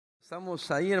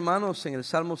Estamos ahí, hermanos, en el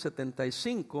Salmo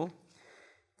 75.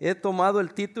 He tomado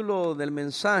el título del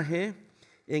mensaje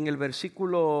en el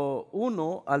versículo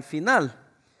 1 al final.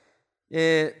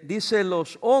 Dice: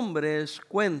 los hombres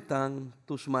cuentan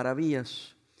tus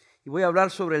maravillas. Y voy a hablar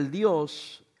sobre el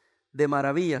Dios de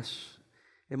maravillas.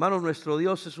 Hermanos, nuestro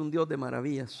Dios es un Dios de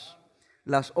maravillas.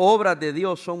 Las obras de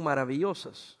Dios son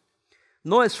maravillosas.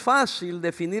 No es fácil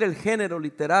definir el género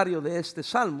literario de este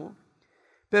salmo,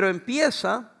 pero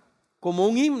empieza como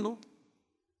un himno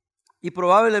y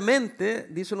probablemente,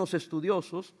 dicen los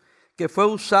estudiosos, que fue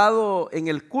usado en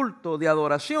el culto de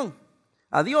adoración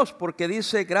a Dios, porque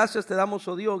dice: gracias te damos,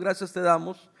 oh Dios, gracias te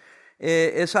damos.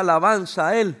 Es alabanza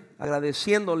a Él,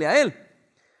 agradeciéndole a Él.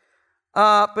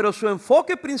 Pero su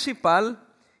enfoque principal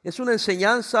es una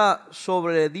enseñanza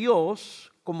sobre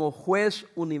Dios como juez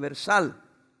universal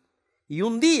y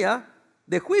un día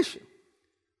de juicio.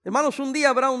 Hermanos, un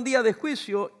día habrá un día de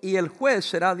juicio y el juez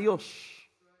será Dios,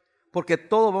 porque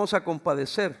todos vamos a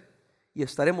compadecer y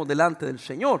estaremos delante del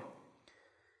Señor.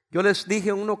 Yo les dije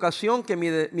en una ocasión que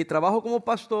mi trabajo como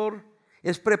pastor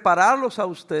es prepararlos a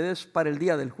ustedes para el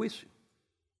día del juicio.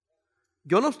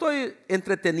 Yo no estoy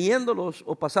entreteniéndolos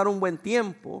o pasar un buen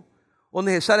tiempo o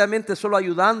necesariamente solo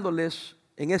ayudándoles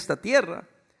en esta tierra,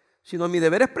 sino mi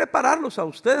deber es prepararlos a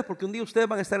ustedes, porque un día ustedes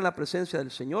van a estar en la presencia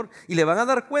del Señor y le van a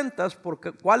dar cuentas por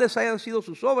cuáles hayan sido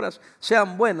sus obras,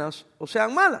 sean buenas o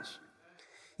sean malas.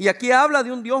 Y aquí habla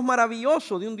de un Dios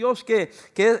maravilloso, de un Dios que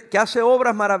hace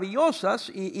obras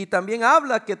maravillosas y también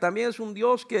habla que también es un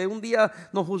Dios que un día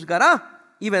nos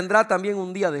juzgará y vendrá también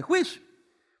un día de juicio.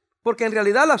 Porque en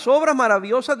realidad las obras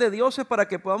maravillosas de Dios es para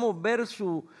que podamos ver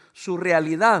su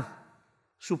realidad,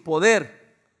 su poder,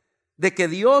 de que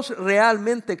Dios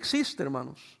realmente existe,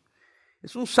 hermanos.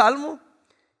 Es un salmo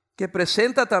que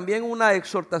presenta también una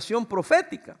exhortación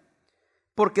profética,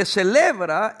 porque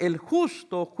celebra el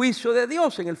justo juicio de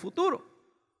Dios en el futuro.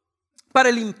 Para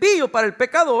el impío, para el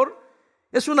pecador,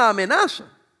 es una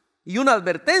amenaza y una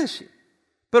advertencia,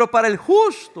 pero para el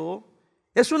justo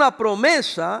es una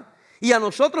promesa, y a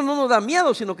nosotros no nos da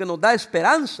miedo, sino que nos da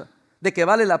esperanza de que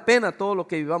vale la pena todo lo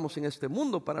que vivamos en este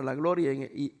mundo para la gloria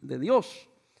de Dios.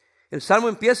 El salmo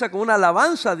empieza con una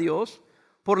alabanza a Dios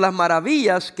por las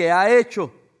maravillas que ha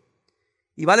hecho.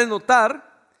 Y vale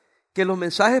notar que los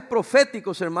mensajes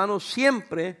proféticos, hermanos,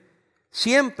 siempre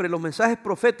los mensajes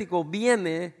proféticos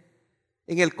vienen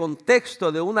en el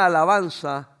contexto de una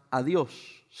alabanza a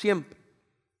Dios. Siempre.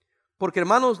 Porque,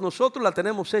 hermanos, nosotros la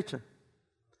tenemos hecha.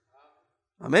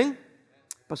 Amén.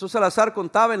 Pastor Salazar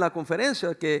contaba en la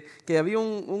conferencia que había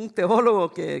un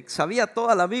teólogo que sabía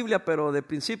toda la Biblia, pero de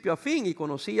principio a fin, y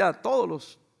conocía toda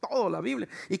la Biblia.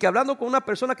 Y que hablando con una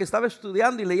persona que estaba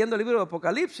estudiando y leyendo el libro de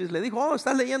Apocalipsis, le dijo: oh,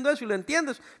 ¿estás leyendo eso y lo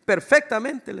entiendes?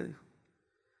 Perfectamente, le dijo.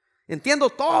 Entiendo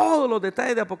todos los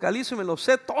detalles de Apocalipsis, me lo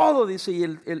sé todo, dice. Y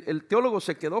el teólogo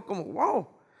se quedó como: wow,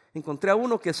 encontré a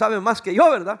uno que sabe más que yo,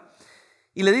 ¿verdad?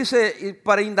 Y le dice, y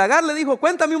para indagar le dijo: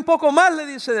 cuéntame un poco más, le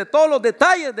dice, de todos los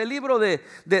detalles del libro de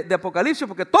Apocalipsis,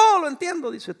 porque todo lo entiendo,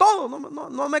 dice, todo,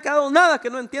 no me ha quedado nada que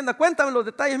no entienda, cuéntame los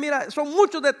detalles. Mira, son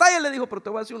muchos detalles, le dijo, pero te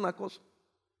voy a decir una cosa.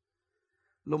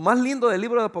 Lo más lindo del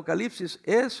libro de Apocalipsis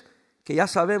es que ya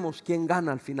sabemos quién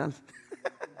gana al final.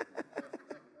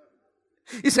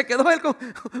 Y se quedó él con: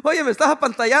 oye, me estás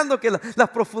apantallando que las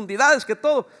profundidades, que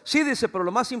todo. Sí, dice, pero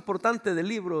lo más importante del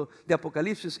libro de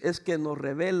Apocalipsis es que nos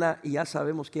revela y ya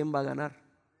sabemos quién va a ganar.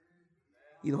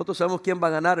 Y nosotros sabemos quién va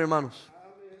a ganar, hermanos.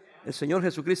 El Señor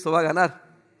Jesucristo va a ganar.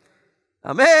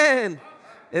 Amén.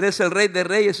 Eres el Rey de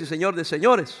Reyes y Señor de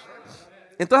Señores.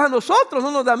 Entonces a nosotros no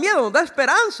nos da miedo, nos da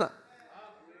esperanza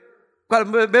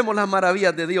cuando vemos las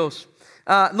maravillas de Dios.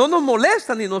 No nos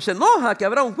molesta ni nos enoja que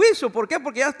habrá un juicio. ¿Por qué?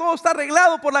 Porque ya todo está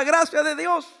arreglado por la gracia de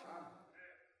Dios.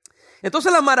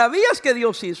 Entonces las maravillas que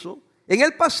Dios hizo en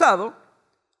el pasado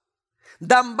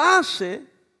dan base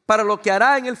para lo que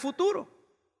hará en el futuro.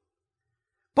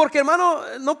 Porque, hermano,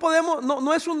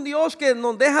 no es un Dios que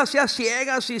nos deja así a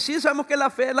ciegas. Y sí sabemos que la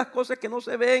fe es las cosas que no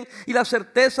se ven y la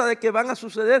certeza de que van a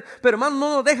suceder, pero, hermano,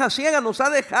 no nos deja ciegas, nos ha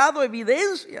dejado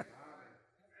evidencia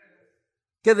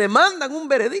que demandan un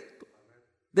veredicto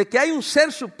de que hay un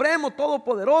ser supremo,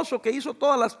 todopoderoso, que hizo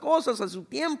todas las cosas a su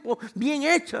tiempo, bien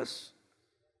hechas.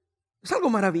 Es algo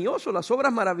maravilloso. Las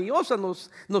obras maravillosas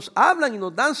nos hablan y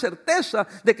nos dan certeza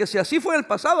de que si así fue en el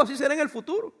pasado, así será en el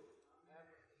futuro.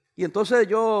 Y entonces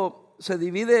se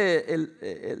divide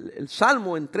el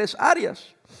Salmo en tres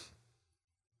áreas: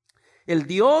 el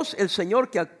Dios, el Señor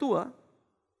que actúa,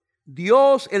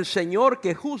 Dios, el Señor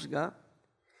que juzga,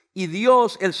 y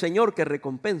Dios, el Señor que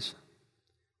recompensa.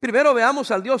 Primero veamos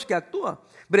al Dios que actúa.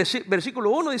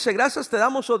 Versículo 1 dice, gracias te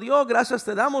damos, oh Dios, gracias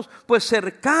te damos, pues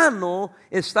cercano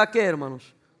está, ¿qué,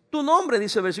 hermanos? Tu nombre,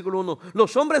 dice versículo 1.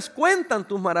 Los hombres cuentan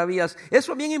tus maravillas.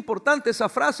 Eso es bien importante, esa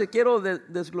frase, quiero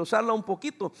desglosarla un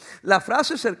poquito. La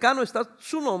frase cercano está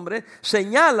su nombre,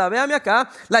 señala, véame acá,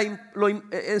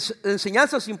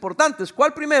 enseñanzas importantes.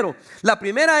 ¿Cuál primero? La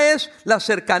primera es la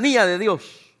cercanía de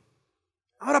Dios.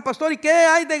 Ahora, pastor, ¿y qué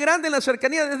hay de grande en la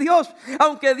cercanía de Dios?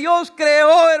 Aunque Dios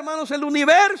creó, hermanos, el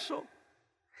universo,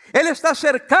 Él está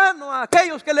cercano a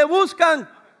aquellos que le buscan.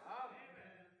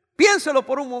 Piénselo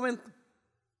por un momento.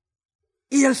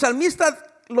 Y el salmista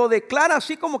lo declara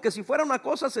así como que si fuera una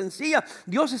cosa sencilla.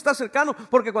 Dios está cercano,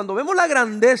 porque cuando vemos la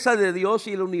grandeza de Dios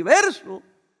y el universo,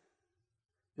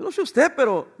 yo no sé usted,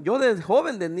 pero yo de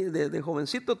joven, de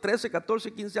jovencito, 13,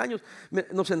 14, 15 años,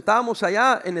 nos sentábamos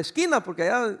allá en la esquina, porque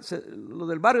allá los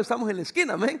del barrio estamos en la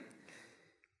esquina, amén.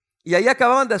 Y ahí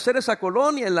acababan de hacer esa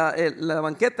colonia, la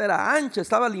banqueta era ancha,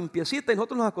 estaba limpiecita, y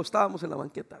nosotros nos acostábamos en la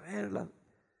banqueta a ver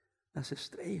las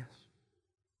estrellas.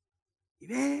 Y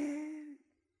ve.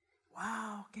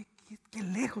 Wow, qué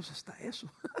lejos está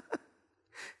eso.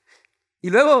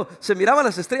 Y luego se miraban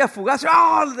las estrellas fugaces.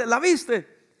 ¡Oh, la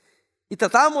viste! Y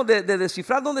tratábamos de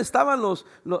descifrar dónde estaban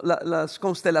las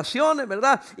constelaciones,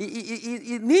 ¿verdad?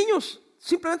 Y niños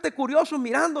simplemente curiosos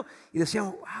mirando. Y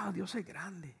decíamos, wow, Dios es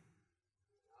grande.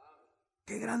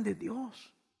 Qué grande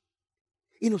Dios.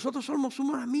 Y nosotros somos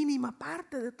una mínima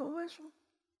parte de todo eso.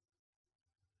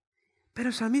 Pero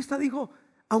el salmista dijo,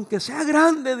 aunque sea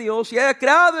grande Dios y haya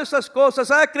creado esas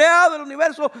cosas, haya creado el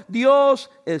universo,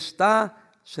 Dios está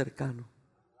cercano.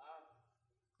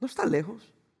 No está lejos,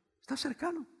 está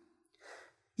cercano.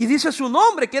 Y dice su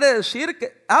nombre, quiere decir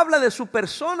que habla de su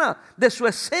persona, de su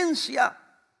esencia.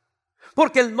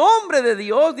 Porque el nombre de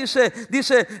Dios dice,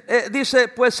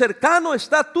 pues cercano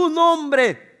está tu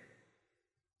nombre.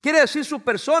 Quiere decir su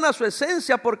persona, su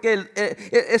esencia, porque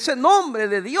ese nombre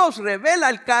de Dios revela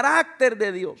el carácter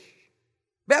de Dios.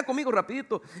 Vea conmigo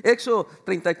rapidito, Éxodo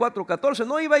 34:14.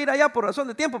 No iba a ir allá por razón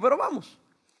de tiempo, pero vamos.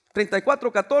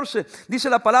 34:14 dice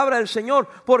la palabra del Señor,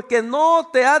 porque no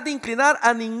te has de inclinar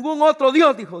a ningún otro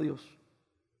Dios, dijo Dios.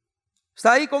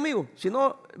 ¿Está ahí conmigo? Si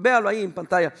no, véalo ahí en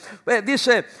pantalla.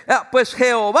 Dice, pues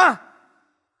Jehová,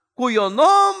 cuyo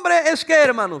nombre es ¿qué,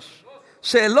 hermanos?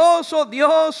 Celoso,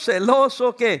 Dios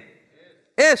celoso,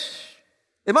 ¿qué? Es.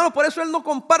 Hermano, por eso Él no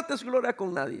comparte su gloria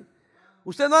con nadie.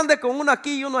 Usted no ande con uno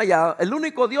aquí y uno allá. El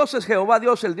único Dios es Jehová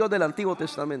Dios, el Dios del Antiguo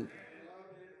Testamento.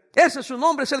 Ese es su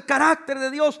nombre, es el carácter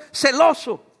de Dios,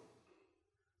 celoso.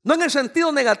 No en el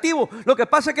sentido negativo. Lo que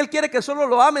pasa es que Él quiere que solo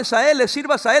lo ames a Él, le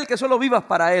sirvas a Él, que solo vivas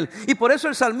para Él. Y por eso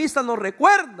el salmista nos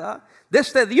recuerda de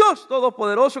este Dios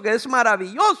todopoderoso que es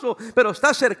maravilloso, pero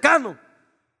está cercano.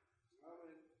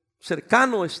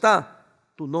 Cercano está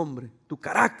tu nombre, tu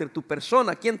carácter, tu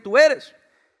persona, quién tú eres.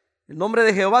 El nombre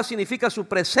de Jehová significa su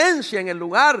presencia en el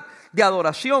lugar de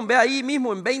adoración. Ve ahí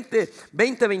mismo en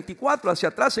 24 hacia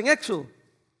atrás en Éxodo.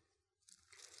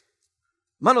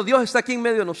 Hermano, Dios está aquí en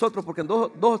medio de nosotros, porque en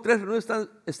dos o tres reuniones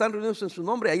están reunidos en su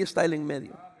nombre, ahí está Él en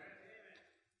medio.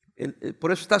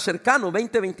 Por eso está cercano,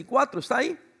 20:24, está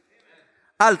ahí.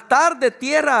 Altar de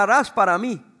tierra harás para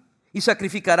mí, y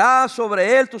sacrificarás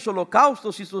sobre él tus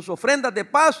holocaustos y tus ofrendas de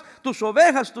paz, tus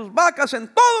ovejas, tus vacas,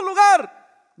 en todo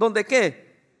lugar. ¿Donde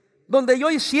qué? Donde yo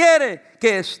hiciere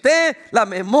que esté la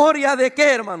memoria de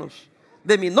qué, hermanos,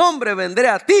 de mi nombre vendré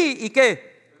a ti y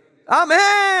qué.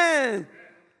 Amén.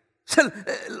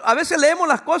 A veces leemos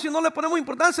las cosas y no le ponemos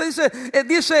importancia.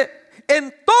 Dice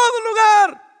en todo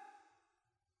lugar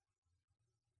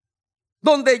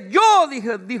donde yo,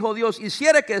 dijo Dios,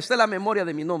 hiciere que esté la memoria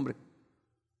de mi nombre.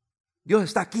 Dios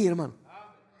está aquí, hermano.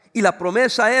 Y la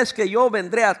promesa es que yo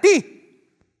vendré a ti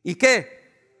y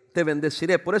que te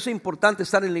bendeciré. Por eso es importante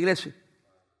estar en la iglesia.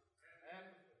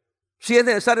 Si es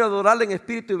necesario adorarle en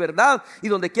espíritu y verdad, y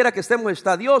donde quiera que estemos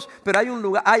está Dios, pero hay un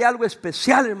lugar, hay algo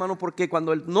especial, hermano, porque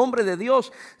cuando el nombre de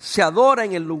Dios se adora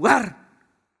en el lugar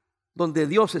donde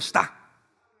Dios está.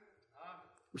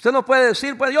 Usted no puede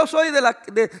decir, pues yo soy de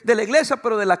la iglesia,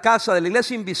 pero de la casa, de la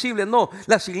iglesia invisible. No,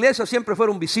 las iglesias siempre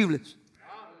fueron visibles.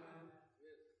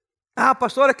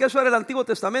 Pastor, es que eso era el Antiguo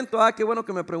Testamento. Qué bueno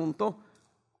que me preguntó.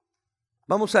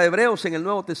 Vamos a Hebreos en el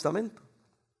Nuevo Testamento.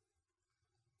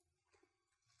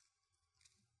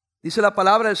 Dice la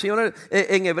palabra del Señor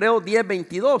en Hebreos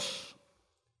 10:22.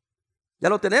 ¿Ya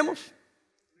lo tenemos?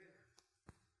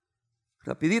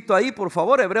 Rapidito ahí, por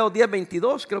favor, Hebreos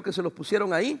 10:22, creo que se los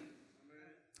pusieron ahí.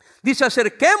 Dice,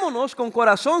 acerquémonos con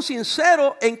corazón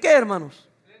sincero, ¿en qué, hermanos?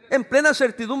 En plena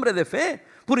certidumbre de fe,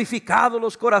 purificados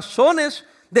los corazones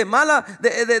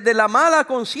de la mala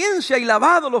conciencia y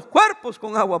lavado los cuerpos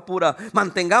con agua pura.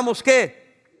 Mantengamos ¿qué?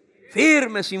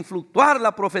 Firmes sin fluctuar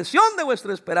la profesión de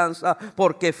vuestra esperanza,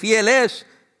 porque fiel es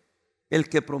el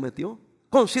que prometió.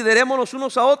 Considerémonos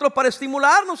unos a otros para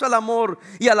estimularnos al amor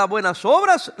y a las buenas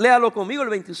obras. Léalo conmigo el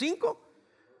 25.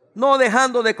 No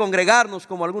dejando de congregarnos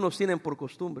como algunos tienen por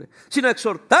costumbre, sino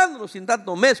exhortándonos sin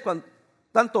tanto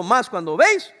más cuando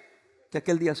veis que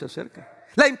aquel día se acerca.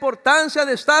 La importancia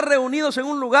de estar reunidos en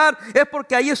un lugar es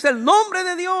porque ahí está el nombre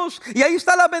de Dios y ahí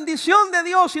está la bendición de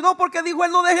Dios, y no porque dijo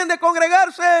Él: no dejen de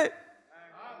congregarse.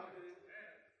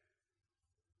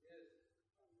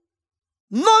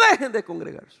 No dejen de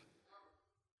congregarse.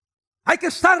 Hay que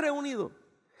estar reunidos.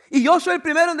 Y yo soy el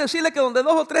primero en decirle que donde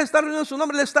 2 o 3 están reunidos en su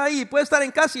nombre, Él está ahí. Puede estar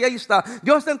en casa y ahí está.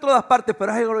 Dios está en todas partes,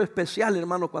 pero hay algo especial,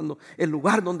 hermano, cuando el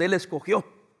lugar donde Él escogió.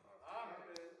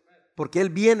 Porque Él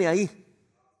viene ahí.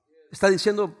 Está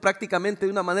diciendo prácticamente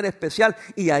de una manera especial,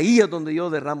 y ahí es donde yo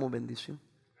derramo bendición.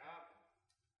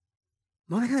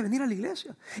 No deje de venir a la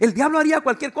iglesia. El diablo haría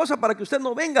cualquier cosa para que usted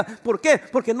no venga. ¿Por qué?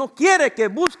 Porque no quiere que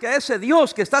busque a ese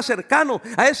Dios que está cercano,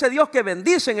 a ese Dios que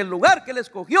bendice en el lugar que Él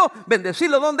escogió.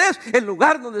 Bendecirlo donde es, el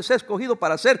lugar donde se ha escogido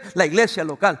para ser la iglesia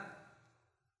local.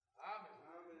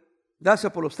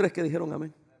 Gracias por los 3 que dijeron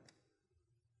amén.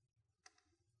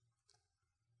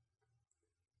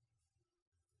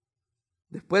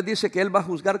 Después dice que Él va a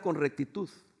juzgar con rectitud.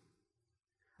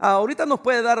 Ahorita nos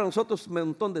puede dar a nosotros un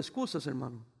montón de excusas,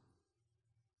 hermano.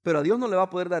 Pero a Dios no le va a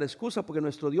poder dar excusa, porque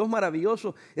nuestro Dios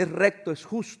maravilloso es recto, es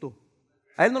justo.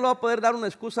 A Él no le va a poder dar una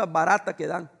excusa barata que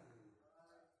dan.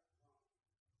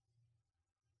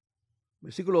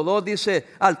 Versículo 2 dice: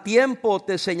 al tiempo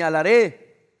te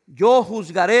señalaré, yo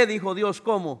juzgaré, dijo Dios,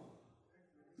 ¿cómo?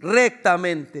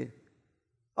 Rectamente.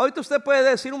 Ahorita usted puede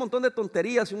decir un montón de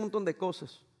tonterías y un montón de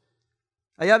cosas.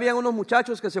 Allá habían unos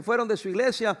muchachos que se fueron de su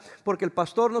iglesia porque el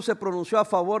pastor no se pronunció a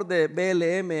favor de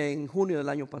BLM en junio del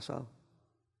año pasado.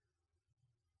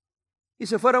 Y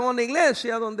se fueron a una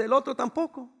iglesia donde el otro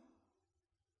tampoco.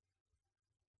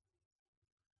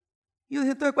 Y yo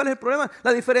dije: entonces, ¿cuál es el problema?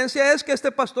 La diferencia es que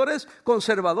este pastor es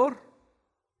conservador,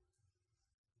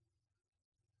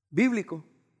 bíblico,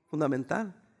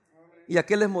 fundamental, y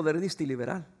aquel es modernista y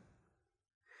liberal.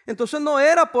 Entonces no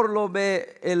era por lo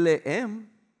BLM,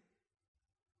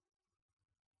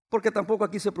 porque tampoco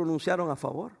aquí se pronunciaron a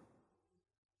favor,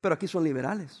 pero aquí son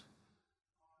liberales.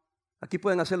 Aquí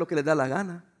pueden hacer lo que les da la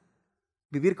gana,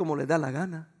 vivir como les da la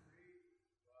gana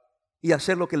y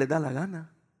hacer lo que les da la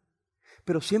gana.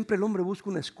 Pero siempre el hombre busca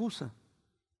una excusa.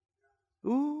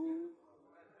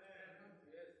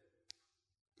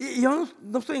 Y yo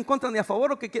no estoy en contra ni a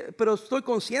favor, pero estoy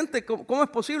consciente. ¿Cómo es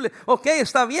posible? Ok,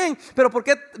 está bien, pero ¿por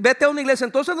qué? Vete a una iglesia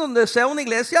entonces donde sea una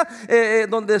iglesia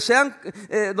donde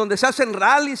se hacen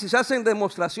rallies y se hacen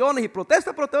demostraciones y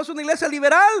protestas, pero te vas a una iglesia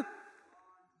liberal.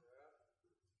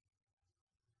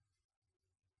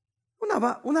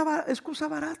 Una excusa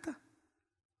barata.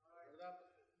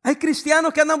 Hay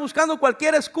cristianos que andan buscando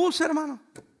cualquier excusa, hermano,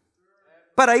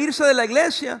 para irse de la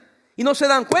iglesia, y no se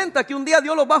dan cuenta que un día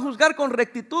Dios los va a juzgar con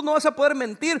rectitud. No vas a poder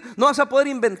mentir, no vas a poder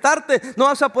inventarte, no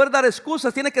vas a poder dar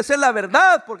excusas. Tiene que ser la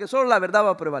verdad, porque solo la verdad va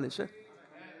a prevalecer.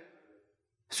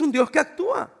 Es un Dios que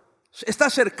actúa, está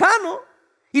cercano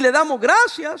y le damos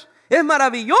gracias. Es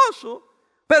maravilloso,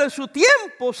 pero en su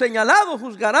tiempo señalado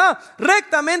juzgará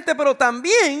rectamente, pero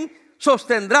también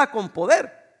sostendrá con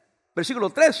poder. Versículo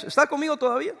 3, ¿está conmigo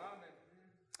todavía?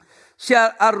 Se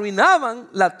arruinaban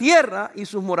la tierra y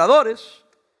sus moradores,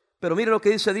 pero mire lo que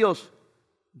dice Dios: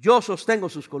 yo sostengo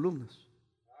sus columnas.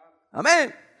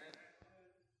 Amén.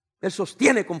 Él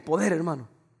sostiene con poder, hermano.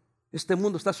 Este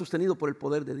mundo está sostenido por el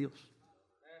poder de Dios.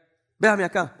 Véame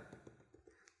acá.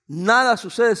 Nada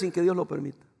sucede sin que Dios lo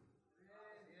permita.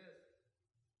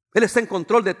 Él está en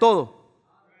control de todo.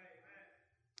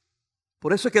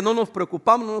 Por eso es que no nos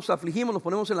preocupamos, no nos afligimos, nos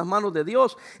ponemos en las manos de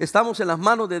Dios. Estamos en las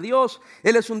manos de Dios.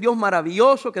 Él es un Dios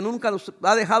maravilloso que nunca nos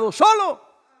ha dejado solo.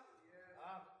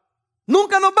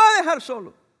 Nunca nos va a dejar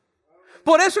solo.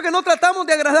 Por eso es que no tratamos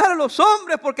de agradar a los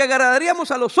hombres, porque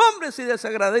agradaríamos a los hombres y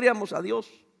desagradaríamos a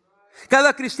Dios.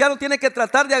 Cada cristiano tiene que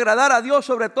tratar de agradar a Dios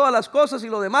sobre todas las cosas, y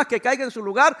lo demás que caiga en su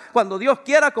lugar cuando Dios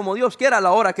quiera, como Dios quiera, a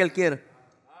la hora que Él quiera.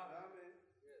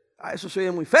 Eso se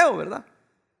oye muy feo, ¿verdad?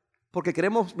 Porque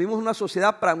vivimos en una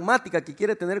sociedad pragmática que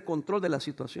quiere tener control de la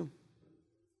situación.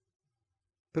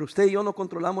 Pero usted y yo no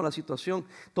controlamos la situación.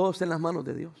 Todo está en las manos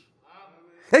de Dios.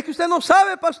 Es que usted no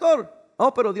sabe, pastor.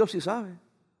 Oh, pero Dios sí sabe.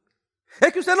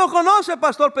 Es que usted no conoce,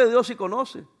 pastor, pero Dios sí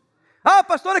conoce. Ah,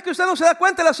 pastor, es que usted no se da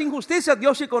cuenta de las injusticias.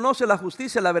 Dios sí conoce la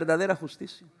justicia, la verdadera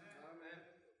justicia.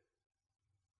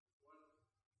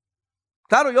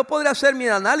 Claro, yo podría hacer mi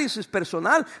análisis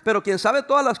personal, pero quien sabe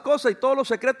todas las cosas y todos los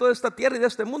secretos de esta tierra y de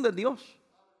este mundo es Dios.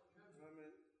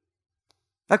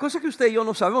 La cosa que usted y yo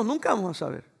no sabemos, nunca vamos a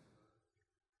saber.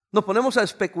 Nos ponemos a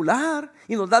especular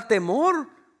y nos da temor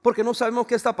porque no sabemos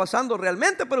qué está pasando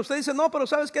realmente. Pero usted dice, no, pero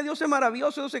sabes que Dios es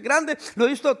maravilloso, Dios es grande. Lo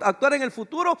he visto actuar en el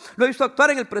futuro, lo he visto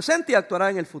actuar en el presente y actuará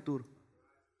en el futuro.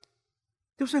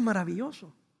 Dios es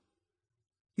maravilloso.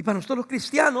 Y para nosotros los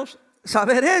cristianos,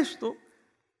 saber esto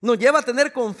nos lleva a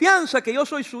tener confianza que yo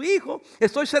soy su hijo,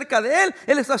 estoy cerca de Él,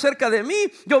 Él está cerca de mí,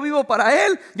 yo vivo para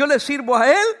Él, yo le sirvo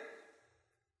a Él.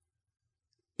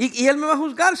 Y Él me va a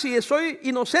juzgar. Si soy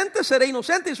inocente, seré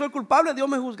inocente. Y soy culpable, Dios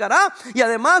me juzgará. Y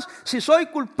además, si soy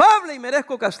culpable y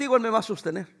merezco castigo, Él me va a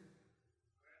sostener.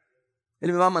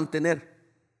 Él me va a mantener.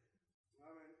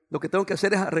 Lo que tengo que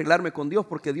hacer es arreglarme con Dios,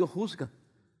 porque Dios juzga.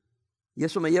 Y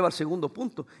eso me lleva al segundo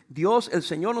punto. Dios, el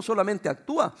Señor, no solamente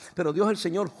actúa, pero Dios, el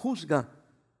Señor, juzga.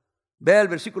 Vea el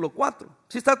versículo 4.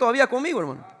 ¿Sí está todavía conmigo,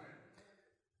 hermano?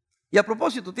 Y a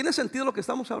propósito, ¿tiene sentido lo que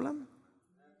estamos hablando?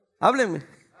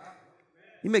 Háblenme.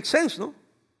 It makes sense, ¿no?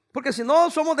 Porque si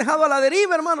no, somos dejados a la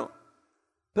deriva, hermano.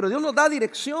 Pero Dios nos da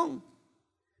dirección.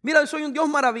 Mira, yo soy un Dios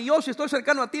maravilloso y estoy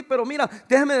cercano a ti, pero mira,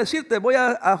 déjame decirte, voy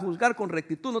a juzgar con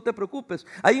rectitud, no te preocupes.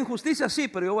 Hay injusticia, sí,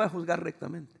 pero yo voy a juzgar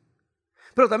rectamente.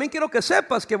 Pero también quiero que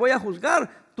sepas que voy a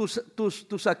juzgar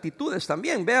tus actitudes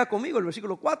también. Vea conmigo el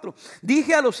versículo 4.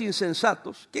 Dije a los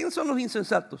insensatos. ¿Quiénes son los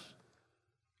insensatos?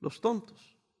 Los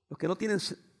tontos, los que no tienen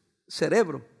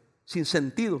cerebro, sin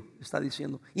sentido, está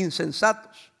diciendo.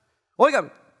 Insensatos.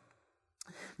 Óigame,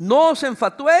 no os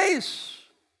enfatuéis.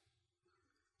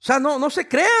 O sea, no se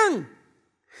crean.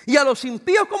 Y a los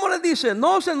impíos, ¿cómo les dice?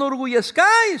 No os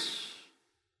enorgullezcáis.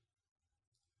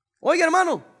 Oiga,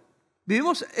 hermano,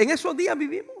 vivimos, en esos días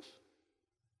vivimos.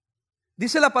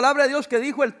 Dice la palabra de Dios que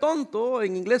dijo el tonto,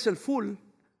 en inglés el fool.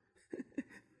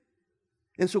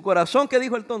 En su corazón, ¿qué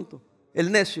dijo el tonto?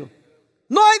 El necio.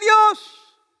 No hay Dios.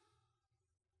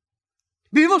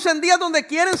 Vivimos en días donde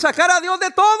quieren sacar a Dios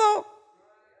de todo,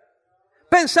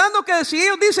 pensando que si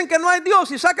ellos dicen que no hay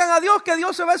Dios y sacan a Dios, que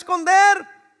Dios se va a esconder.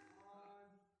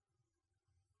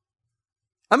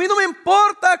 A mí no me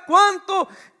importa cuánto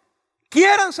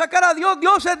quieran sacar a Dios,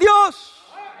 Dios es Dios.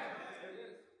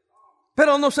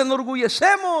 Pero nos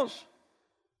enorgullecemos.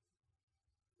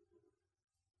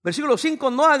 Versículo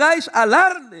 5, no hagáis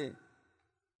alarde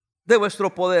de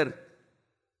vuestro poder.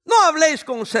 No habléis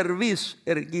con cerviz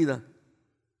erguida.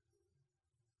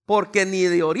 Porque ni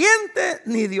de oriente,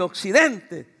 ni de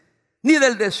occidente, ni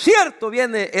del desierto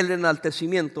viene el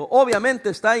enaltecimiento. Obviamente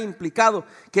está implicado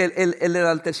que el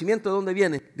enaltecimiento, ¿de dónde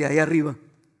viene? De ahí arriba.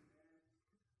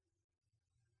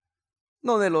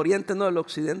 No del oriente, no del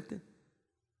occidente,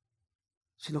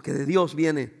 sino que de Dios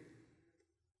viene.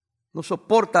 No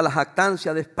soporta la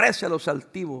jactancia, desprecia a los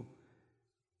altivos.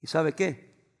 ¿Y sabe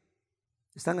qué?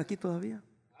 ¿Están aquí todavía?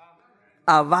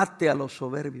 Abate a los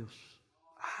soberbios.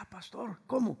 Pastor,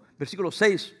 ¿cómo? Versículo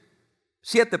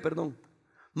 7, perdón.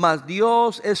 Mas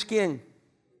Dios es ¿quién?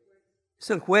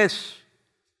 Es el juez.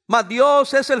 Mas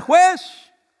Dios es el juez.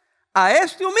 A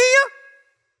este humilla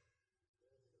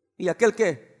y aquel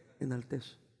que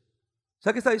enaltece.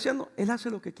 ¿Sabe qué está diciendo? Él hace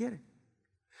lo que quiere.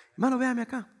 Hermano, véame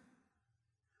acá.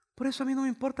 Por eso a mí no me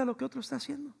importa lo que otro está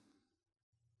haciendo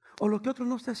o lo que otro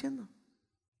no está haciendo.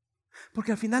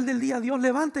 Porque al final del día Dios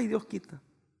levanta y Dios quita.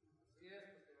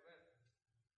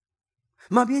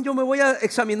 Más bien yo me voy a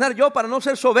examinar yo para no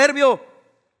ser soberbio.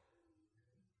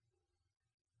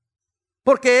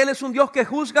 Porque Él es un Dios que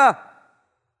juzga.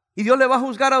 Y Dios le va a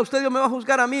juzgar a usted, Dios me va a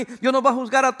juzgar a mí, Dios nos va a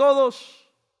juzgar a todos.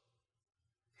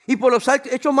 Y por los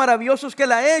hechos maravillosos que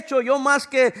Él ha hecho, yo más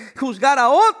que juzgar a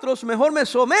otros, mejor me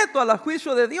someto al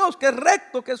juicio de Dios, que es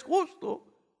recto, que es justo.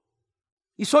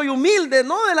 Y soy humilde,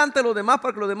 no delante de los demás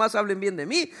para que los demás hablen bien de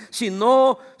mí,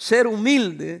 sino ser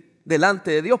humilde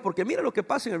delante de Dios. Porque mira lo que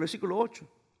pasa en el versículo 8.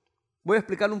 Voy a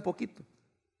explicarlo un poquito.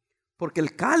 Porque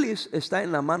el cáliz está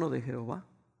en la mano de Jehová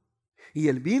y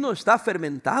el vino está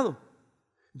fermentado,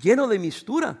 lleno de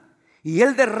mistura, y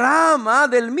Él derrama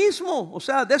del mismo, o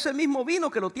sea, de ese mismo vino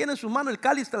que lo tiene en sus manos, el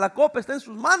cáliz de la copa está en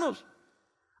sus manos,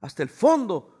 hasta el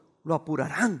fondo lo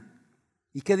apurarán.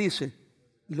 ¿Y qué dice?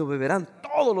 Y lo beberán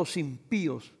todos los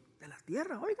impíos de la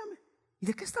tierra. Óigame, ¿y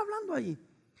de qué está hablando allí?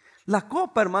 La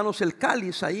copa, hermanos, el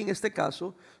cáliz ahí en este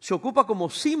caso, se ocupa como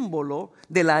símbolo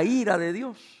de la ira de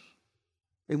Dios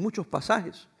en muchos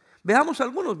pasajes. Veamos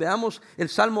algunos, veamos el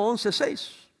Salmo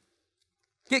 11:6.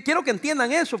 Quiero que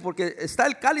entiendan eso, porque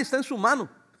el cáliz está en su mano.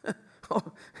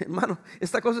 Oh, hermano,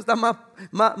 esta cosa está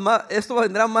esto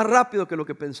vendrá más rápido que lo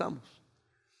que pensamos.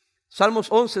 Salmos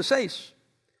 11:6.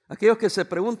 Aquellos que se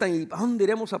preguntan, ¿y a dónde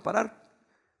iremos a parar?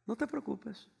 No te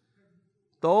preocupes.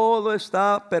 Todo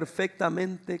está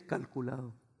perfectamente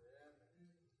calculado.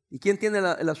 ¿Y quién tiene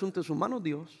el asunto en sus manos?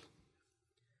 Dios.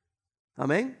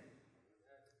 Amén.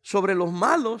 Sobre los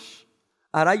malos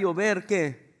hará llover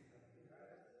 ¿qué?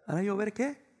 ¿Hará llover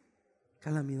qué?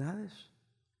 Calamidades.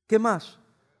 ¿Qué más?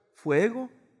 Fuego,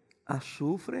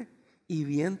 azufre y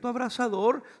viento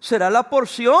abrasador será la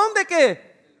porción ¿de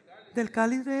qué? Del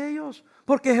cáliz de ellos.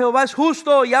 Porque Jehová es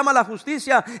justo y ama la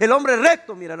justicia. El hombre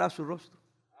recto mirará su rostro.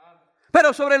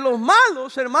 Pero sobre los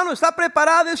malos, hermano, está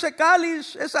preparado ese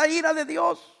cáliz, esa ira de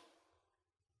Dios,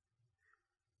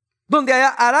 donde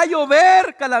hará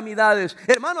llover calamidades.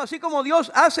 Hermano, así como Dios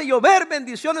hace llover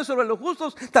bendiciones sobre los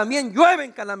justos, también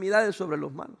llueven calamidades sobre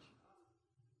los malos.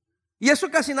 Y eso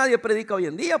casi nadie predica hoy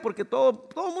en día, porque todo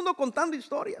el mundo contando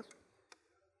historias,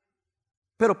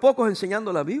 pero pocos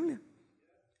enseñando la Biblia.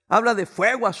 Habla de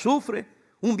fuego, azufre,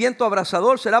 un viento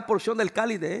abrasador será porción del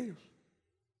cáliz de ellos.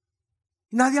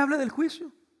 Nadie habla del juicio,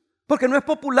 porque no es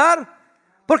popular.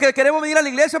 Porque queremos venir a la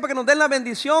iglesia para que nos den la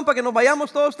bendición, para que nos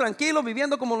vayamos todos tranquilos,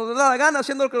 viviendo como nos da la gana,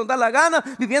 haciendo lo que nos da la gana,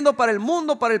 viviendo para el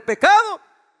mundo, para el pecado.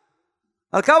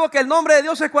 Al cabo que el nombre de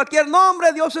Dios es cualquier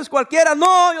nombre, Dios es cualquiera.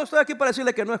 No, yo estoy aquí para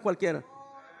decirle que no es cualquiera.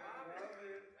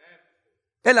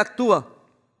 Él actúa.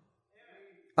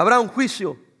 Habrá un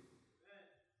juicio.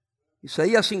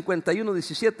 Isaías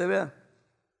 51:17, vea.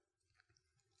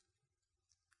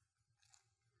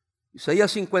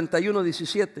 Isaías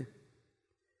 51:17.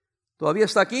 ¿Todavía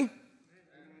está aquí?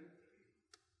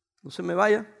 No se me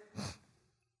vaya.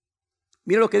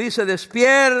 Mira lo que dice: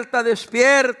 despierta,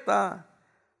 despierta.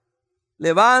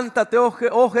 Levántate,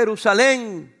 oh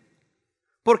Jerusalén,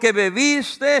 porque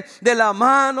bebiste de la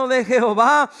mano de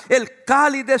Jehová el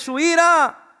cáliz de su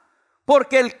ira.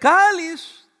 Porque el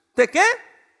cáliz, ¿de qué?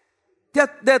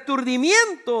 De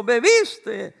aturdimiento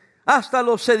bebiste hasta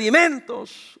los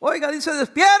sedimentos. Oiga, dice: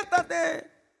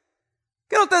 despiértate.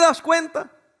 ¿Qué no te das cuenta?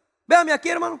 Véame aquí,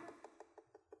 hermano.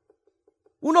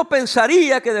 Uno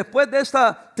pensaría que después de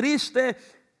esta triste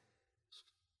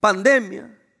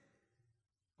pandemia,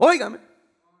 óigame,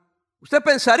 usted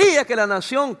pensaría que la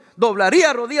nación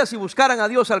doblaría rodillas y buscaran a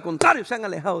Dios. Al contrario, se han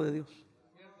alejado de Dios.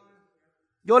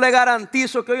 Yo le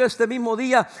garantizo que hoy, este mismo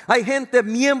día, hay gente,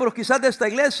 miembros quizás de esta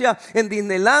iglesia, en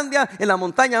Disneylandia, en la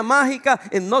montaña mágica,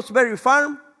 en Knott's Berry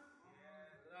Farm,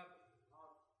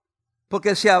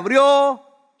 porque se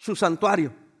abrió su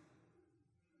santuario.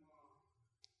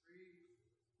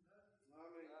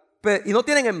 Y no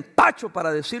tienen empacho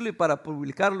para decirlo y para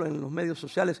publicarlo en los medios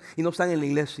sociales, y no están en la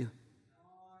iglesia.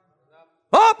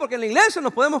 Oh, porque en la iglesia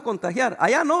nos podemos contagiar.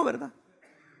 Allá no, ¿verdad?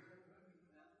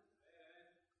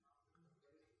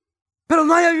 Pero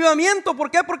no hay avivamiento. ¿Por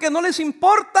qué? Porque no les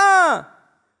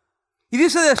importa. Y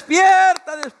dice: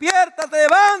 despierta, despiértate,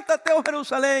 levántate, oh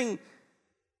Jerusalén,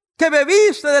 que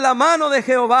bebiste de la mano de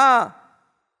Jehová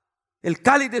el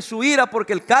cáliz de su ira,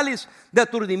 porque el cáliz de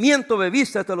aturdimiento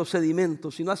bebiste hasta los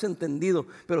sedimentos. Y no has entendido,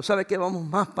 pero sabe que vamos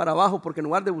más para abajo, porque en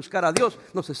lugar de buscar a Dios,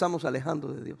 nos estamos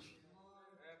alejando de Dios.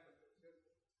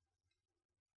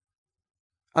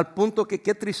 Al punto que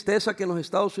qué tristeza que en los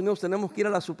Estados Unidos tenemos que ir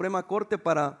a la Suprema Corte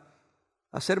para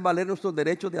hacer valer nuestros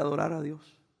derechos de adorar a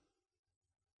Dios.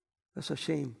 That's a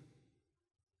shame.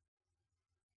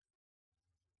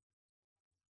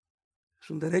 Es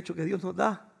un derecho que Dios nos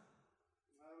da.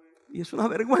 Y es una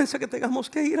vergüenza que tengamos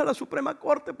que ir a la Suprema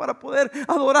Corte para poder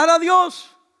adorar a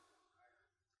Dios.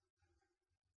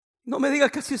 No me digas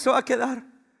que así se va a quedar.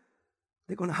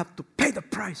 They're going to have to pay the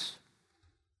price.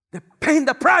 They're paying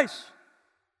the price.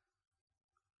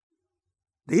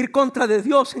 De ir contra de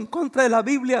Dios, en contra de la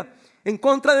Biblia, en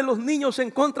contra de los niños, en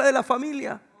contra de la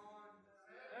familia.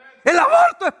 El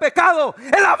aborto es pecado.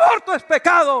 El aborto es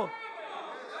pecado.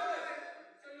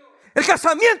 El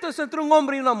casamiento es entre un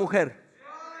hombre y una mujer.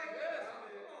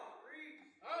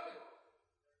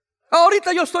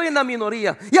 Ahorita yo estoy en la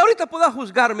minoría y ahorita puedas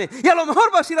juzgarme y a lo mejor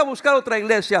vas a ir a buscar otra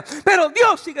iglesia, pero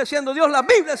Dios sigue siendo Dios, la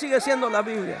Biblia sigue siendo la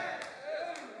Biblia.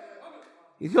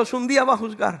 Y Dios un día va a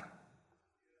juzgar.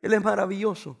 Él es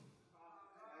maravilloso.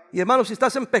 Y hermano, si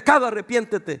estás en pecado,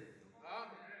 arrepiéntete,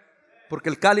 porque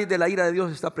el cáliz de la ira de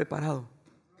Dios está preparado.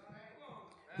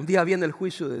 Un día viene el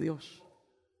juicio de Dios.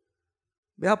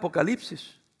 Ve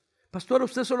Apocalipsis. Pastor,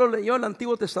 usted solo leyó el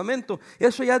Antiguo Testamento.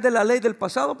 Eso ya es de la ley del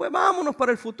pasado. Pues vámonos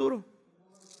para el futuro.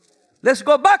 Let's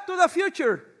go back to the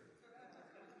future.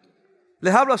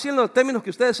 Les hablo así en los términos que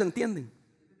ustedes entienden.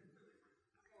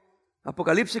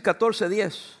 Apocalipsis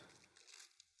 14:10.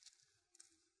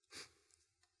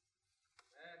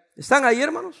 ¿Están ahí,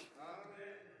 hermanos?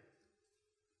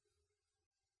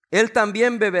 Él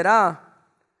también beberá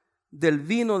del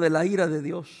vino de la ira de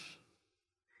Dios,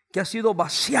 que ha sido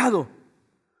vaciado,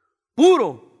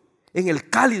 puro, en el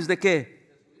cáliz ¿de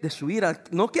qué? De su ira.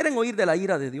 No quieren oír de la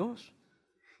ira de Dios.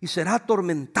 Y será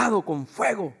atormentado con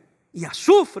fuego y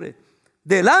azufre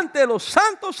delante de los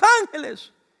santos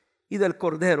ángeles y del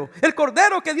Cordero. El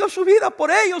Cordero que dio su vida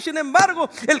por ellos. Sin embargo,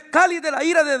 el cáliz de la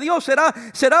ira de Dios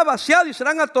será vaciado y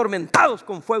serán atormentados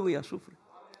con fuego y azufre.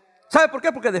 ¿Sabe por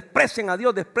qué? Porque desprecian a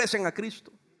Dios, desprecian a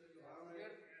Cristo.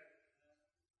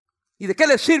 ¿Y de qué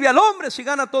le sirve al hombre si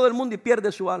gana todo el mundo y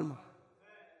pierde su alma?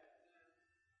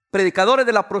 Predicadores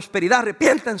de la prosperidad,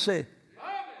 arrepiéntense.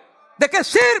 ¿De qué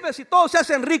sirve si todos se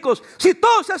hacen ricos, si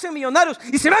todos se hacen millonarios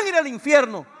y se van a ir al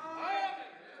infierno?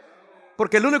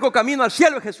 Porque el único camino al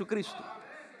cielo es Jesucristo.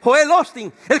 Joel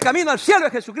Osteen, el camino al cielo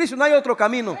es Jesucristo, no hay otro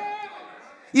camino.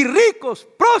 Y ricos,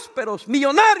 prósperos,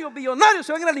 millonarios, billonarios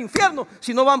se van a ir al infierno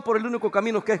si no van por el único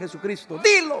camino que es Jesucristo.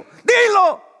 Dilo,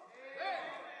 dilo.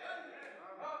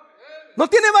 No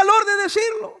tiene valor de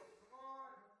decirlo.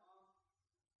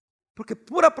 Porque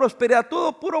pura prosperidad,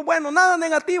 todo puro bueno, nada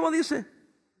negativo, dice.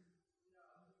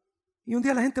 Y un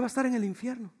día la gente va a estar en el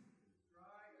infierno.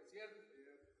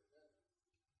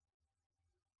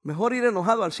 Mejor ir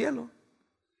enojado al cielo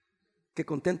que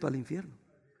contento al infierno.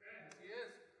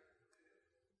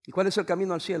 ¿Y cuál es el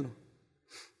camino al cielo?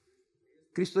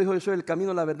 Cristo dijo: yo soy el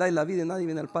camino, la verdad y la vida, y nadie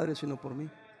viene al Padre sino por mí.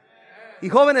 Y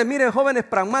jóvenes, miren, jóvenes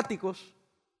pragmáticos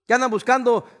que andan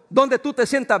buscando donde tú te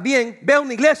sientas bien. Ve a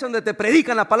una iglesia donde te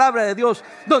predican la palabra de Dios,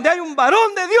 donde hay un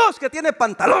varón de Dios que tiene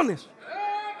pantalones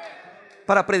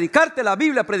para predicarte la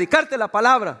Biblia, predicarte la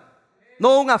palabra,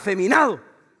 no un afeminado.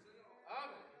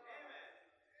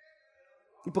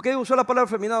 ¿Y por qué usó la palabra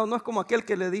afeminado? No es como aquel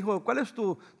que le dijo: ¿cuál es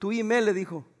tu email? Le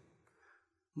dijo: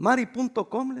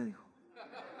 mari.com, le dijo.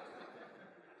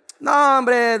 No,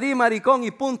 hombre, di maricón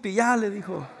y punto y ya, le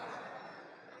dijo.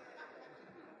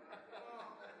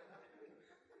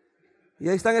 Y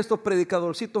ahí están estos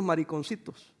predicadorcitos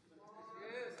mariconcitos.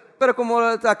 Pero como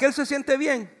aquel se siente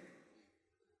bien,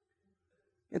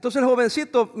 entonces el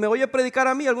jovencito me oye predicar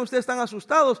a mí. Algunos de ustedes están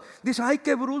asustados. Dice: ay,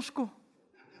 qué brusco.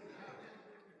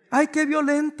 Ay, qué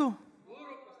violento.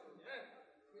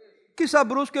 Quizás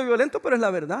brusco y violento, pero es la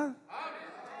verdad.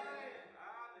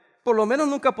 Por lo menos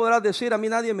nunca podrás decir: a mí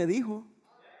nadie me dijo,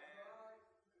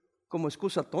 como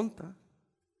excusa tonta.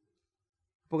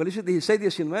 Apocalipsis 16,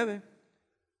 19.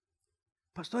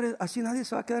 Pastores, así nadie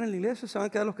se va a quedar en la iglesia, se van a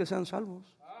quedar los que sean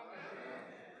salvos,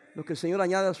 los que el Señor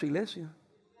añade a su iglesia,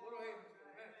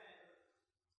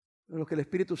 los que el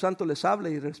Espíritu Santo les hable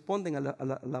y responden a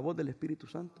la voz del Espíritu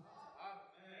Santo.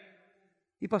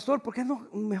 Y pastor, ¿por qué no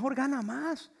mejor gana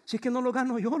más? Si es que no lo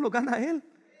gano yo, lo gana Él.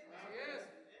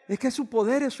 Es que es su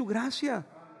poder, es su gracia.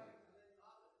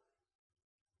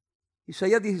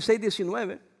 Isaías 16,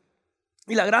 19.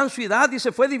 Y la gran ciudad,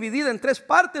 dice, fue dividida en 3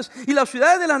 partes. Y las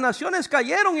ciudades de las naciones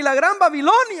cayeron. Y la gran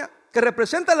Babilonia, que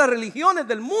representa las religiones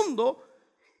del mundo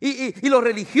y los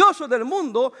religiosos del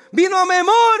mundo, vino a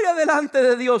memoria delante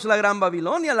de Dios. La gran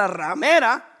Babilonia, la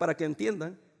ramera, para que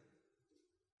entiendan,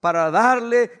 para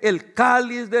darle el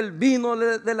cáliz del vino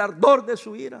del ardor de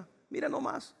su ira. Miren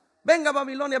nomás. Venga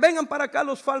Babilonia, vengan para acá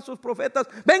los falsos profetas,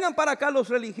 vengan para acá los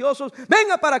religiosos,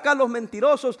 vengan para acá los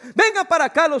mentirosos, vengan para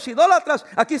acá los idólatras.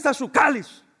 Aquí está su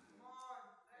cáliz.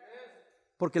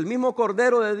 Porque el mismo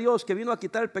Cordero de Dios que vino a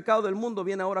quitar el pecado del mundo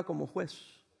viene ahora como juez.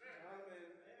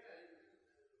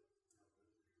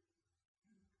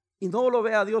 Y no lo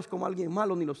ve a Dios como alguien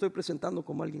malo, ni lo estoy presentando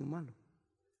como alguien malo.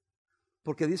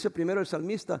 Porque dice primero el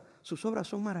salmista: sus obras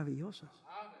son maravillosas.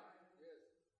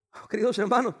 Oh, queridos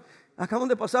hermanos, acabamos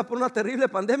de pasar por una terrible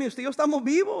pandemia y usted y yo estamos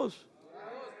vivos.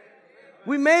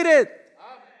 We made it.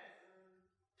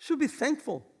 Should be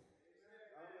thankful.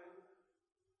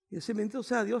 Y decir: bendito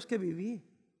sea Dios que viví,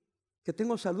 que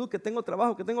tengo salud, que tengo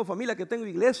trabajo, que tengo familia, que tengo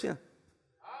iglesia.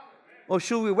 O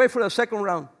should we wait for the second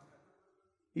round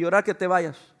y orar que te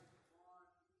vayas?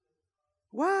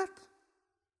 What?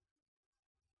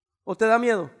 ¿O te da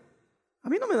miedo? A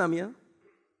mí no me da miedo.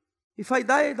 If I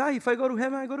die, I die. If I go to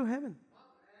heaven, I go to heaven.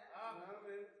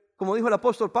 Como dijo el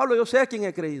apóstol Pablo: yo sé a quién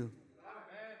he creído.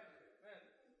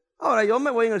 Ahora yo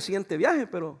me voy en el siguiente viaje,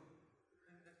 pero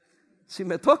si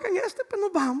me toca en este, pues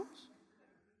nos vamos.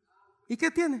 ¿Y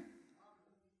qué tiene?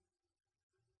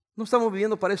 No estamos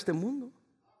viviendo para este mundo.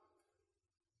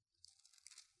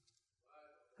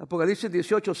 Apocalipsis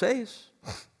 18, 6.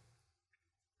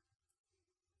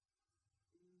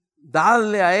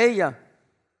 Dadle a ella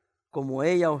como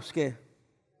ella os que.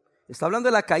 Está hablando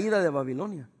de la caída de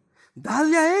Babilonia.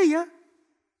 Dadle a ella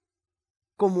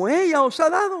como ella os ha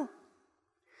dado.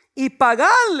 Y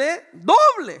pagadle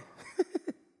doble.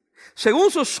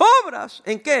 Según sus obras.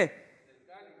 ¿En qué?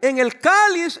 En el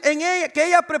cáliz en ella, que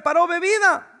ella preparó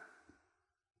bebida.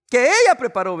 Que ella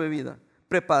preparó bebida.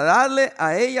 prepararle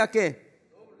a ella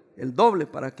 ¿qué? El doble.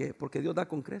 ¿Para qué? Porque Dios da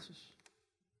con creces.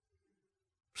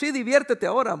 Sí, diviértete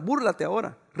ahora, búrlate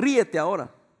ahora, ríete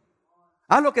ahora,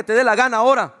 haz lo que te dé la gana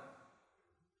ahora,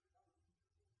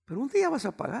 pero un día vas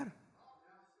a pagar.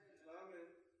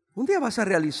 Un día vas a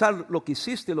realizar lo que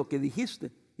hiciste, lo que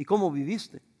dijiste y cómo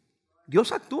viviste.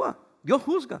 Dios actúa, Dios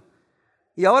juzga.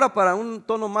 Y ahora, para un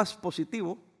tono más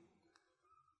positivo,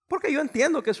 porque yo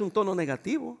entiendo que es un tono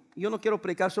negativo, yo no quiero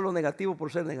predicar solo negativo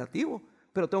por ser negativo,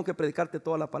 pero tengo que predicarte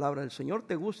toda la palabra del Señor,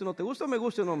 te guste o no te guste, o me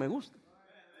guste o no me guste.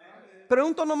 Pero en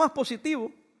un tono más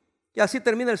positivo, y así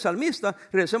termina el salmista.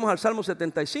 Regresemos al Salmo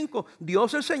 75.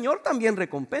 Dios el Señor también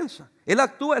recompensa. Él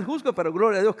actúa, Él juzga, pero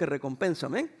gloria a Dios que recompensa,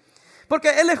 amén. Porque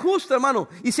Él es justo, hermano,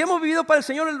 y si hemos vivido para el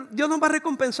Señor, Dios nos va a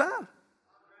recompensar.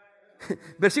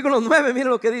 Versículo 9, miren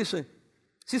lo que dice.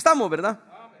 Sí estamos, ¿verdad?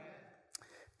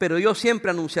 Pero yo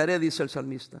siempre anunciaré, dice el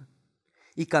salmista,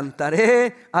 y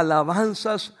cantaré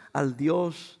alabanzas al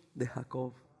Dios de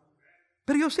Jacob.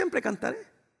 Pero yo siempre cantaré.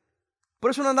 Por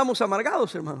eso no andamos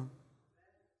amargados, hermano.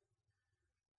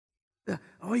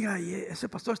 Oiga, y ese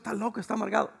pastor está loco, está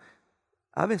amargado.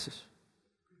 A veces.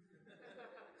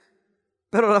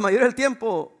 Pero la mayoría del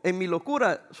tiempo, en mi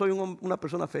locura, soy una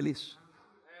persona feliz.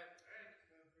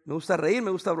 Me gusta reír, me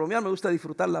gusta bromear, me gusta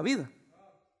disfrutar la vida.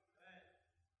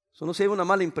 Eso no se lleva una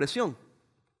mala impresión.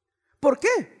 ¿Por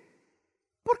qué?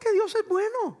 Porque Dios es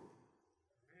bueno.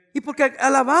 Y porque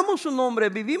alabamos su nombre,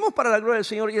 vivimos para la gloria del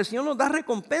Señor y el Señor nos da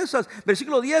recompensas.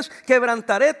 Versículo 10,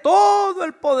 quebrantaré todo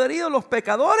el poderío de los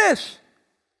pecadores.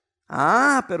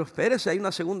 Pero espérese, hay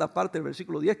una segunda parte del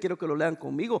versículo 10, quiero que lo lean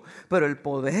conmigo. Pero el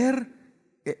poder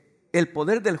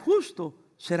del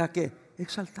justo será ¿qué?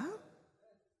 Exaltado.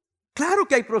 Claro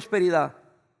que hay prosperidad.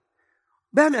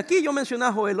 Véame aquí, yo mencioné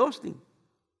a Joel Osteen.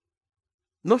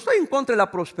 No estoy en contra de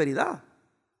la prosperidad,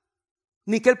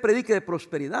 ni que él predique de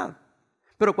prosperidad.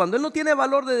 Pero cuando él no tiene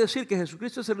valor de decir que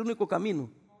Jesucristo es el único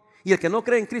camino y el que no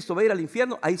cree en Cristo va a ir al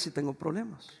infierno, ahí sí tengo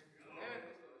problemas.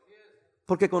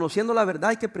 Porque conociendo la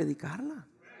verdad hay que predicarla,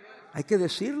 hay que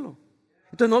decirlo.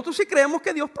 Entonces nosotros sí creemos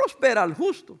que Dios prospera al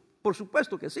justo, por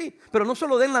supuesto que sí, pero no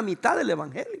solo den la mitad del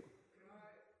evangelio.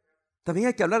 También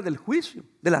hay que hablar del juicio,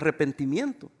 del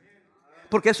arrepentimiento,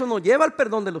 porque eso nos lleva al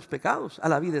perdón de los pecados, a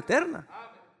la vida eterna.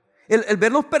 El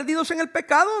vernos perdidos en el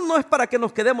pecado no es para que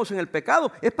nos quedemos en el pecado,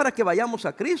 es para que vayamos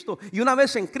a Cristo. Y una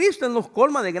vez en Cristo Él nos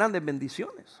colma de grandes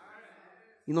bendiciones.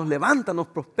 Y nos levanta, nos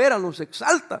prospera, nos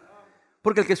exalta.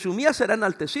 Porque el que se humilla será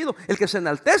enaltecido, el que se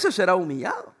enaltece será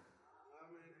humillado.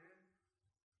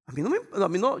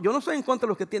 Yo no estoy en contra de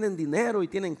los que tienen dinero y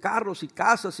tienen carros y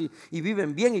casas y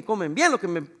viven bien y comen bien.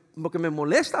 Lo que me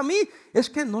molesta a mí es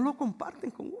que no lo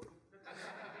comparten con uno.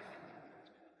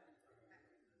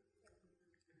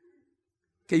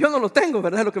 Que yo no lo tengo,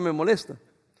 ¿verdad? Es lo que me molesta.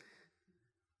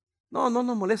 No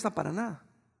nos molesta para nada.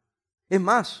 Es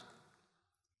más,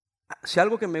 si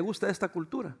algo que me gusta de esta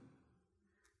cultura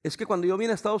es que cuando yo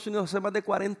vine a Estados Unidos hace más de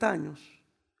 40 años,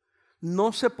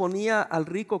 no se ponía al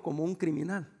rico como un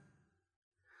criminal,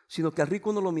 sino que al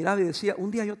rico uno lo miraba y decía,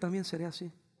 un día yo también seré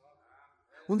así.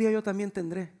 Un día yo también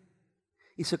tendré.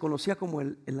 Y se conocía como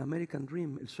el American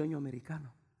Dream, el sueño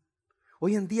americano.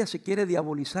 Hoy en día se quiere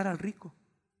diabolizar al rico.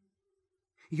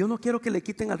 Y yo no quiero que le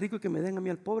quiten al rico y que me den a mí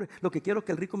al pobre. Lo que quiero es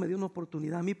que el rico me dé una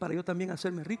oportunidad a mí para yo también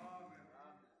hacerme rico.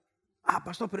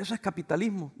 Pastor, pero eso es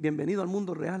capitalismo. Bienvenido al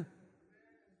mundo real.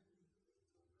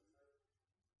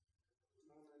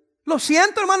 Lo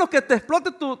siento, hermano, que te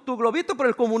explote tu globito, pero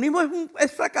el comunismo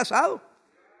es fracasado.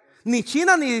 Ni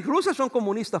China ni Rusia son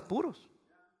comunistas puros.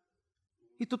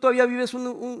 Y tú todavía vives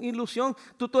una ilusión.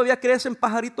 Tú todavía crees en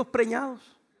pajaritos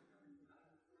preñados.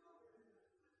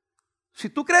 Si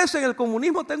tú crees en el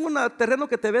comunismo, tengo un terreno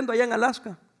que te vendo allá en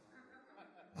Alaska.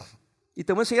 Y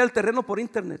te voy a enseñar el terreno por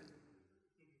internet.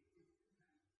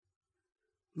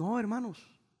 No, hermanos.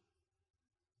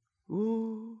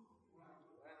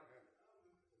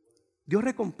 Dios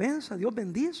recompensa, Dios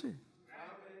bendice.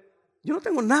 Yo no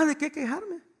tengo nada de qué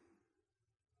quejarme.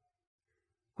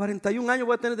 41 años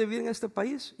voy a tener de vivir en este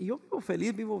país y yo vivo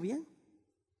feliz, vivo bien.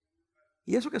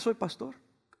 Y eso que soy pastor.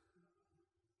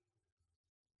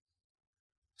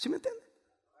 ¿Sí me entiende?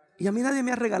 Y a mí nadie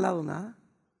me ha regalado nada.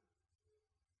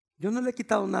 Yo no le he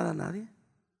quitado nada a nadie.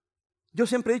 Yo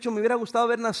siempre he dicho, me hubiera gustado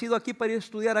haber nacido aquí para ir a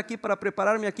estudiar aquí, para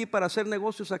prepararme aquí, para hacer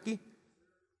negocios aquí.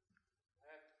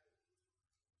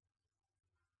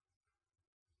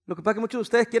 Lo que pasa es que muchos de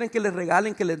ustedes quieren que les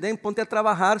regalen, que les den. Ponte a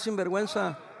trabajar sin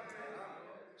vergüenza.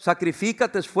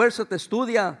 Sacrifícate, esfuérzate,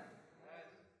 estudia.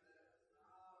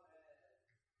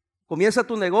 Comienza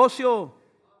tu negocio.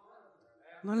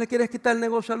 No le quieres quitar el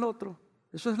negocio al otro.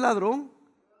 Eso es ladrón.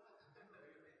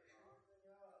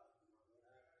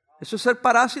 Eso es ser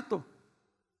parásito.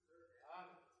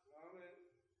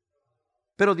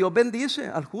 Pero Dios bendice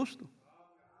al justo,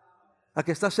 al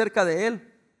que está cerca de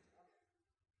Él,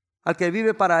 al que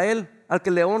vive para Él, al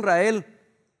que le honra a Él.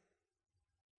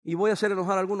 Y voy a hacer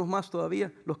enojar a algunos más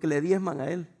todavía, los que le diezman a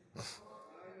Él.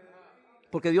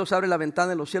 Porque Dios abre la ventana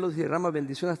de los cielos y derrama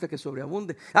bendición hasta que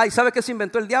sobreabunde. ¿Y sabe qué se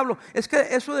inventó el diablo? Es que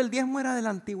eso del diezmo era de la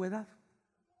antigüedad.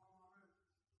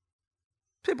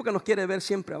 Sí, porque nos quiere ver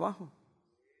siempre abajo.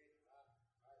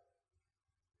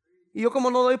 Y yo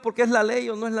como no doy porque es la ley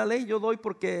o no es la ley, yo doy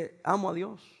porque amo a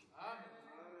Dios.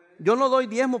 Yo no doy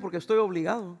diezmo porque estoy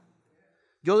obligado.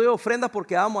 Yo doy ofrendas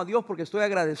porque amo a Dios, porque estoy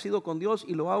agradecido con Dios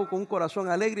y lo hago con un corazón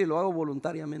alegre y lo hago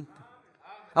voluntariamente.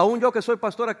 Aún yo que soy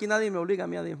pastor, aquí nadie me obliga a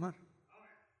mí a diezmar.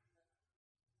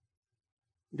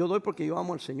 Yo doy porque yo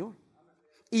amo al Señor.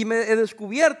 Y me he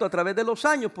descubierto a través de los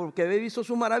años, porque he visto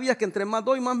sus maravillas, que entre más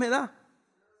doy, más me da.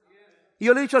 Y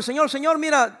yo le he dicho al Señor, Señor,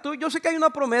 mira, yo sé que hay una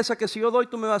promesa que si yo doy,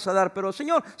 tú me vas a dar. Pero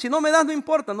Señor, si no me das, no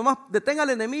importa. Nomás detenga al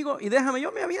enemigo y déjame,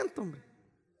 yo me aviento, hombre.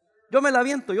 Yo me la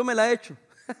aviento, yo me la echo.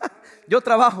 Yo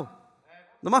trabajo.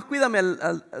 Nomás cuídame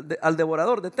al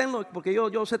devorador, deténlo, porque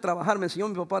yo sé trabajar, me enseñó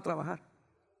mi papá a trabajar.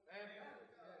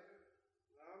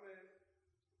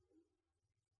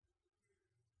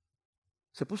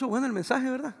 Se puso bueno el mensaje,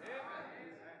 ¿verdad?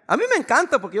 A mí me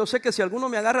encanta porque yo sé que si alguno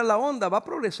me agarra la onda va a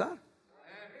progresar,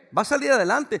 va a salir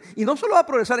adelante. Y no solo va a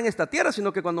progresar en esta tierra,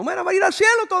 sino que cuando muera va a ir al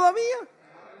cielo todavía.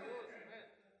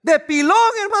 De pilón,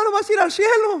 hermano, vas a ir al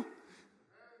cielo.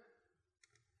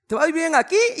 Te va a ir bien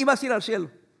aquí y vas a ir al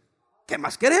cielo. ¿Qué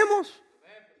más queremos?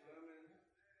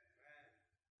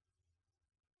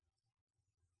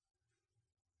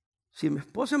 Si mi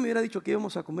esposa me hubiera dicho que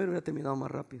íbamos a comer, hubiera terminado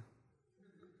más rápido.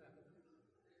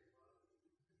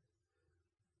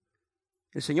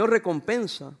 El Señor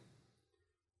recompensa,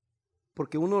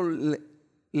 porque uno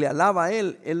le alaba a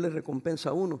Él, Él le recompensa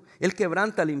a uno. Él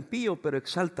quebranta al impío, pero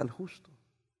exalta al justo.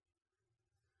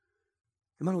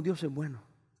 Hermano, Dios es bueno.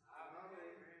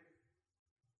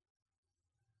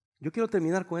 Yo quiero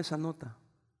terminar con esa nota.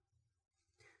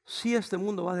 Sí, este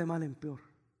mundo va de mal en peor,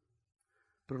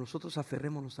 pero nosotros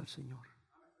aferrémonos al Señor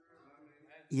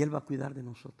y Él va a cuidar de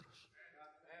nosotros.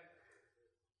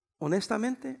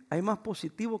 Honestamente, hay más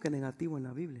positivo que negativo en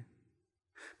la Biblia,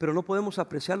 pero no podemos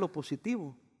apreciar lo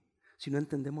positivo si no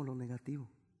entendemos lo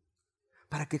negativo.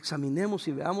 Para que examinemos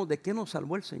y veamos de qué nos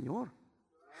salvó el Señor,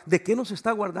 de qué nos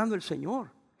está guardando el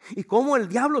Señor. Y cómo el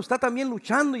diablo está también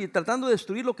luchando y tratando de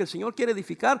destruir lo que el Señor quiere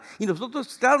edificar. Y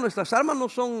nosotros, claro, nuestras armas no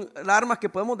son las armas que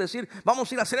podemos decir, vamos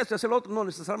a ir a hacer esto y hacer lo otro. No,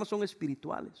 nuestras armas son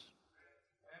espirituales.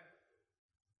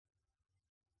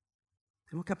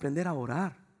 Tenemos que aprender a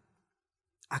orar,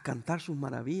 a cantar sus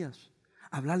maravillas,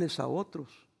 a hablarles a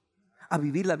otros, a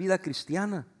vivir la vida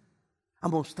cristiana, a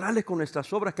mostrarles con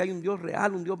nuestras obras que hay un Dios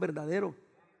real, un Dios verdadero.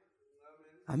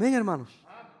 Amén, hermanos.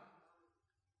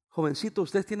 Jovencitos,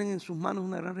 ustedes tienen en sus manos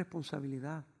una gran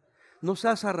responsabilidad. No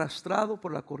seas arrastrado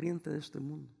por la corriente de este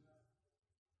mundo.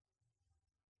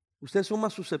 Ustedes son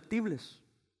más susceptibles,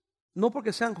 no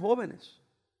porque sean jóvenes,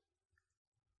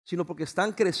 sino porque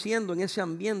están creciendo en ese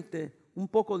ambiente un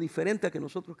poco diferente a que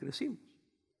nosotros crecimos.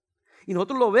 Y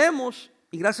nosotros lo vemos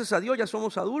y gracias a Dios ya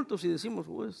somos adultos y decimos,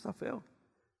 uy, está feo.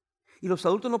 Y los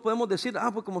adultos no podemos decir,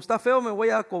 pues como está feo me voy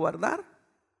a acobardar.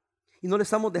 Y no le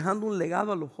estamos dejando un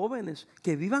legado a los jóvenes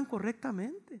que vivan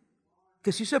correctamente,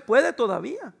 que sí se puede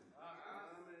todavía.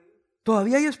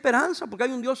 Todavía hay esperanza porque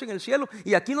hay un Dios en el cielo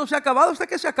y aquí no se ha acabado hasta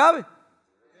que se acabe.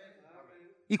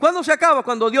 ¿Y cuándo se acaba?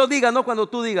 Cuando Dios diga, no cuando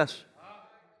tú digas.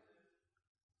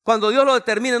 Cuando Dios lo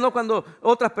determine, no cuando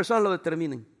otras personas lo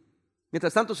determinen.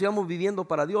 Mientras tanto sigamos viviendo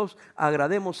para Dios,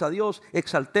 agrademos a Dios,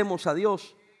 exaltemos a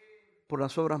Dios por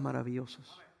las obras maravillosas.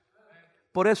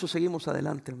 Por eso seguimos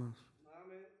adelante, hermanos.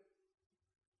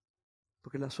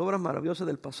 Porque las obras maravillosas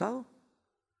del pasado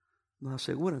nos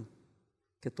aseguran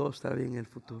que todo estará bien en el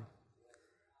futuro.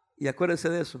 Y acuérdense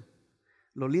de eso.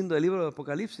 Lo lindo del libro de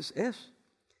Apocalipsis es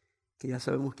que ya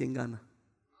sabemos quién gana.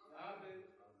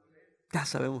 Ya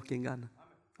sabemos quién gana.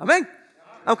 Amén.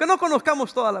 Aunque no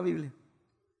conozcamos toda la Biblia.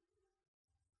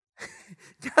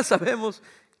 Ya sabemos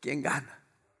quién gana.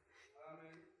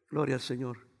 Gloria al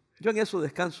Señor. Yo en eso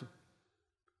descanso.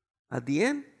 At the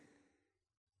end,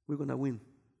 we're gonna win.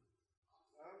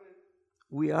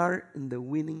 We are in the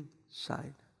winning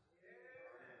side.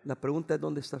 La pregunta es,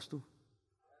 ¿dónde estás tú?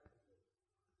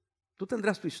 Tú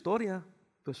tendrás tu historia,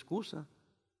 tu excusa,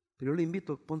 pero yo le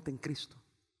invito, ponte en Cristo.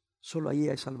 Solo ahí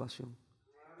hay salvación.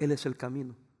 Él es el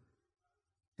camino.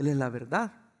 Él es la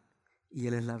verdad y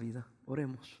Él es la vida.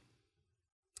 Oremos.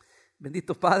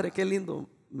 Bendito Padre, qué lindo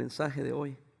mensaje de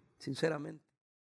hoy, sinceramente.